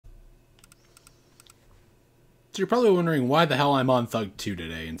So you're probably wondering why the hell I'm on Thug 2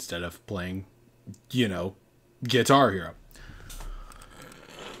 today instead of playing, you know, Guitar Hero.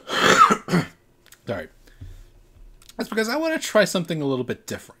 Alright. That's because I want to try something a little bit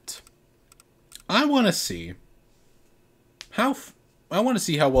different. I want to see how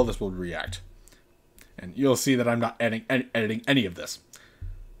well this will react. And you'll see that I'm not editing any of this.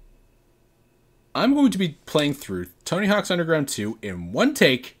 I'm going to be playing through Tony Hawk's Underground 2 in one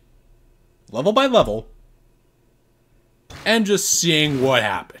take, level by level, and just seeing what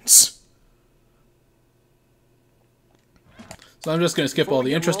happens. So I'm just going to skip all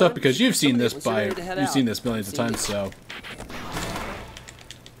the intro stuff because you've seen this millions of times. So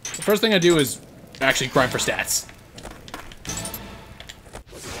the first thing I do is actually grind for stats.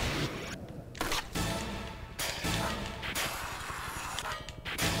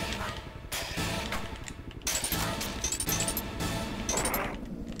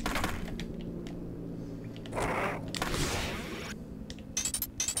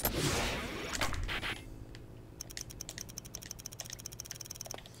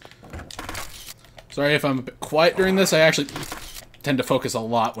 Sorry if I'm a bit quiet during this. I actually tend to focus a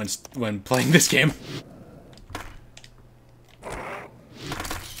lot when playing this game.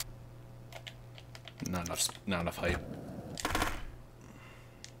 Not enough height.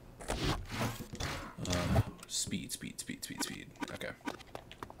 Speed. Okay.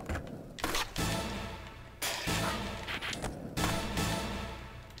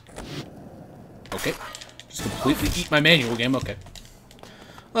 Okay. Just completely eat my manual game. Okay.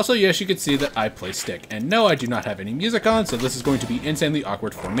 Also, yes, you can see that I play stick. And no, I do not have any music on, so this is going to be insanely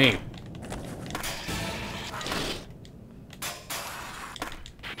awkward for me.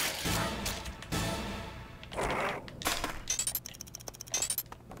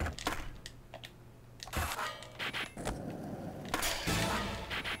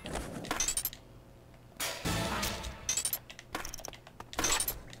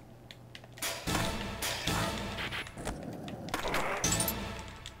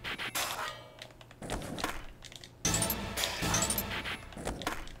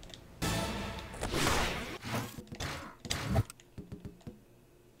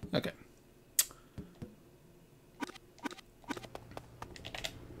 Okay.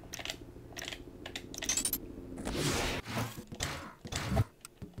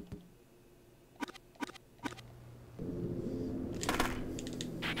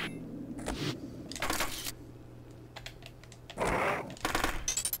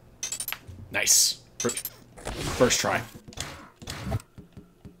 Nice. First try.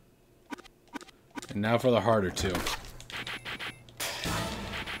 And now for the harder two.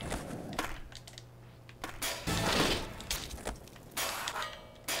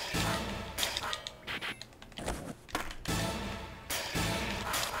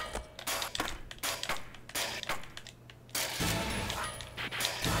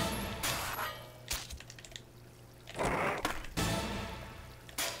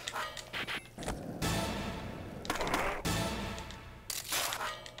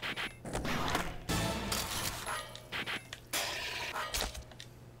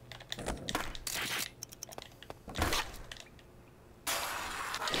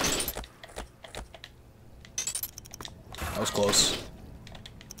 That was close.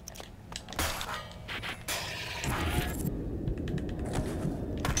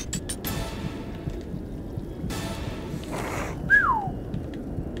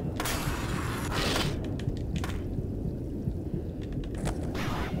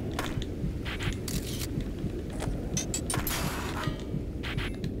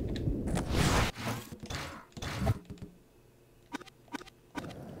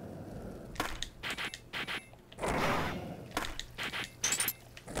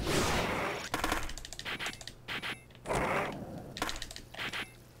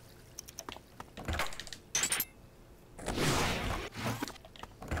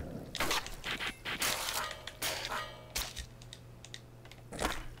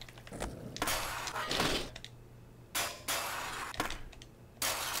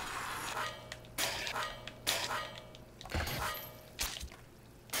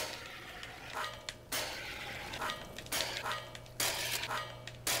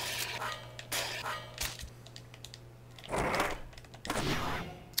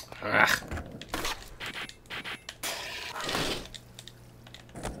 Ugh.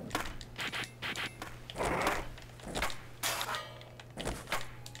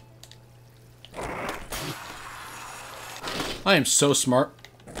 I am so smart.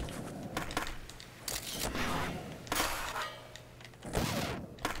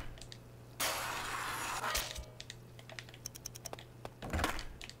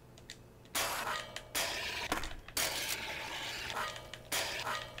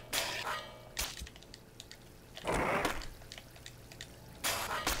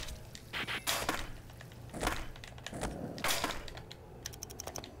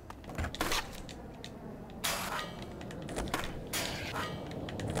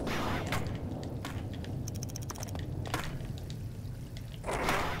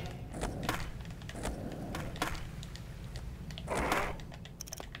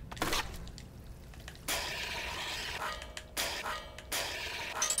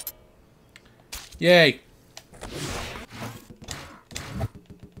 Yay!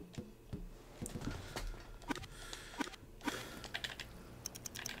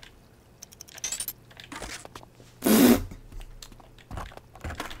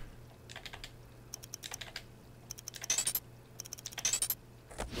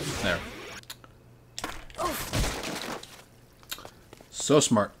 There. So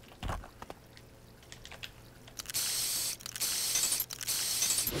smart.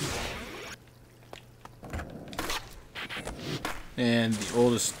 And the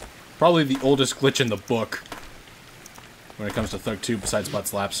oldest, probably the oldest glitch in the book when it comes to Thug 2 besides butt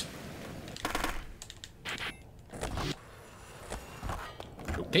slaps.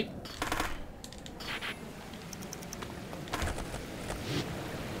 Okay.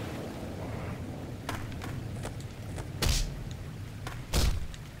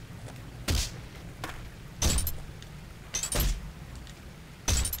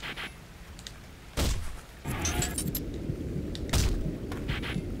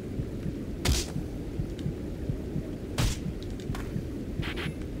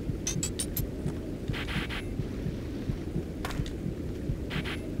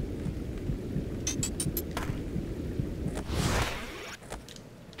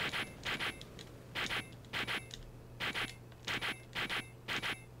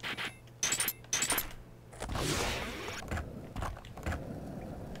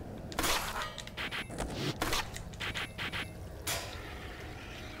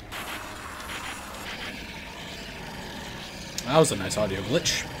 That was a nice audio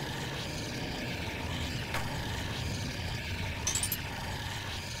glitch.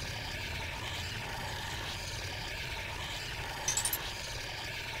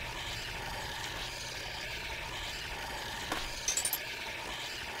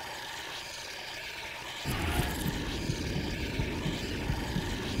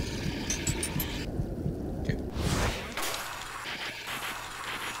 Okay.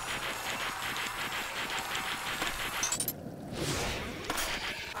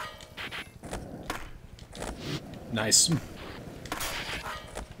 Nice.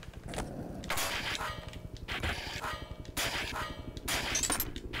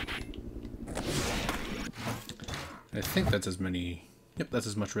 I think that's as many... Yep, that's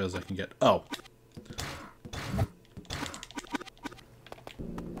as much rail as I can get. Oh.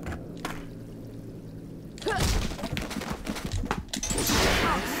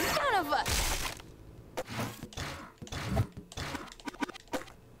 Son of a...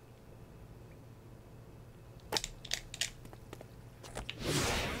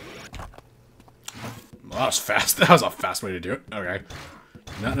 Well, that was fast. That was a fast way to do it. Okay.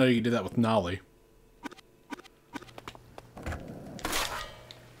 Did not know you could do that with Nolly.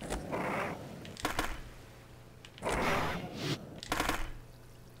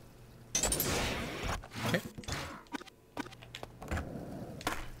 Okay.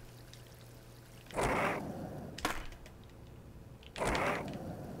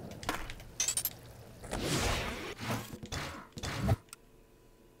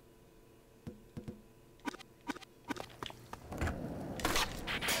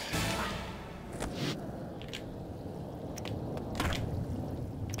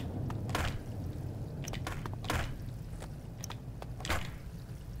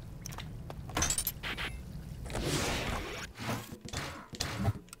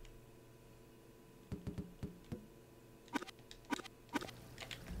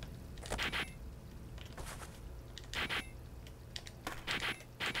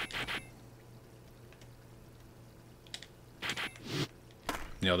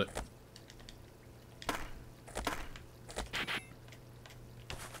 Nailed it.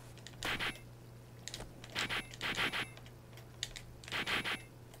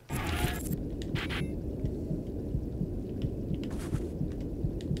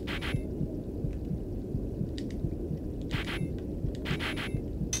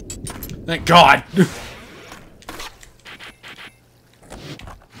 Thank God!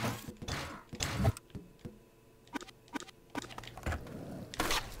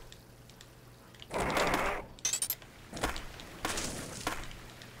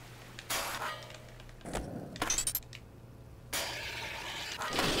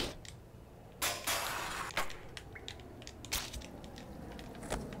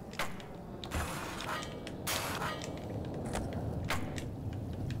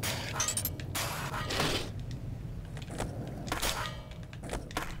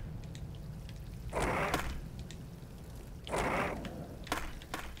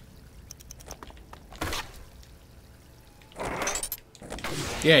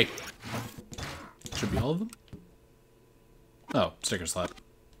 Yay. Should be all of them? Oh, sticker slap.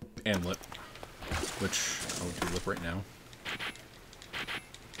 And lip. which I'll do with right now.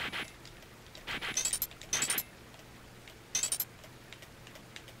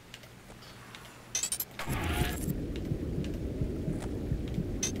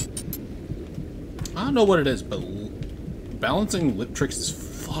 I don't know what it is, but balancing lip tricks is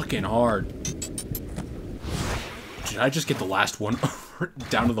fucking hard. Did I just get the last one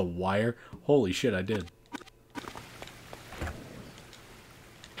down to the wire? Holy shit, I did.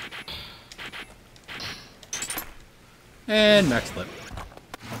 And max lip.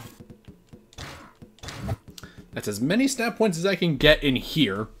 That's as many snap points as I can get in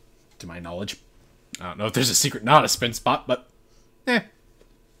here, to my knowledge. I don't know if there's a secret not a spin spot, but who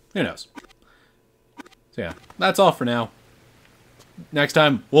knows. So yeah, that's all for now. Next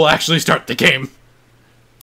time, we'll actually start the game.